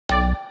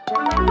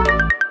Lollipop,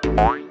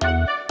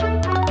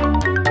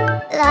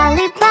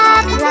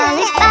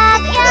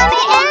 lollipop,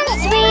 yummy and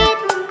sweet.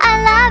 I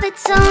love it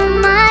so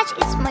much,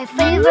 it's my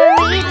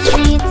favorite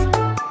treat.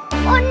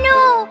 Oh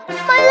no,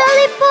 my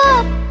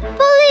lollipop!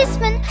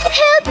 Policeman,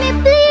 help me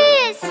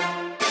please!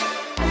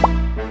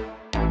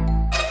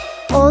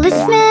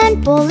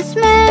 Policeman,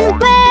 policeman,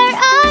 where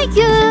are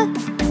you?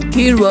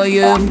 Here I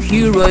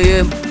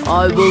am, I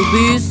will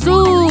be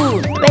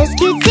soon.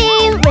 Rescue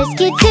team,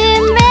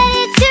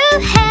 ready to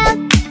help.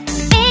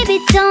 Baby,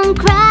 don't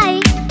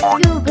cry,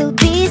 you will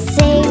be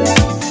safe.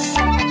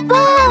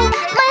 Wow,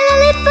 my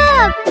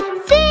lollipop!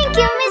 Thank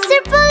you, Mr.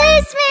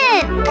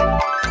 Policeman!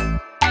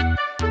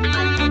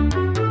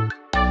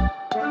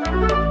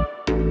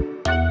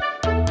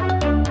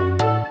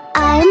 I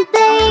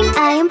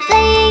am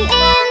playing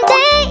in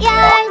the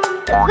yard.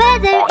 The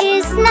weather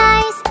is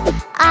nice,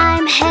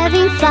 I'm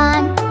having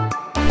fun.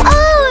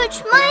 Ouch,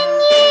 my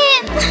knee!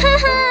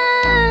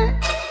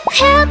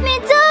 Help me,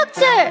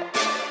 doctor!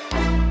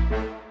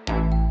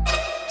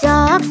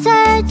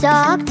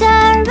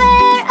 Doctor,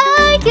 where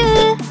are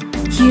you?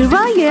 Here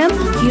I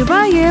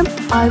am,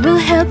 I will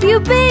help you,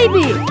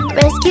 baby.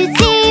 Rescue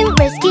team,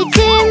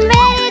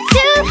 ready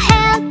to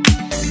help.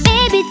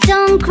 Baby,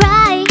 don't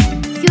cry,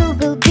 you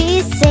will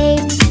be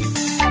saved.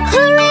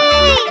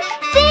 Hooray!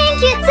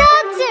 Thank you,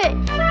 doctor!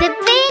 The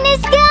pain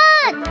is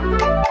gone!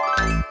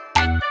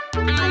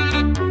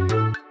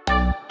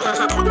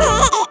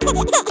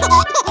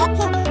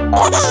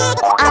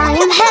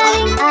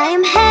 I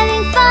am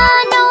having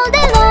fun all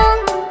day long.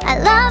 I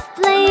love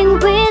playing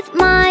with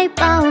my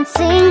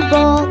bouncing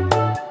ball.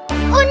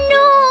 Oh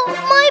no,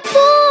 my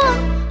ball!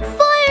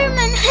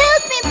 Fireman,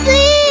 help me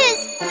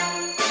please!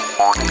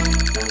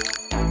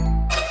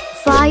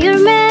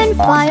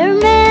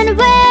 Fireman,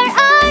 where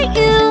are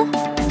you?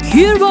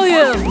 Here I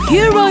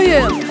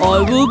am, I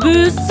will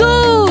be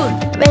soon.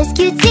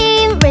 Rescue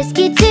team,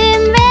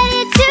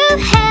 ready to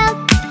help.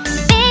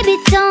 Baby,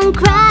 don't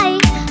cry,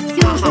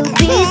 you will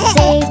be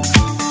saved.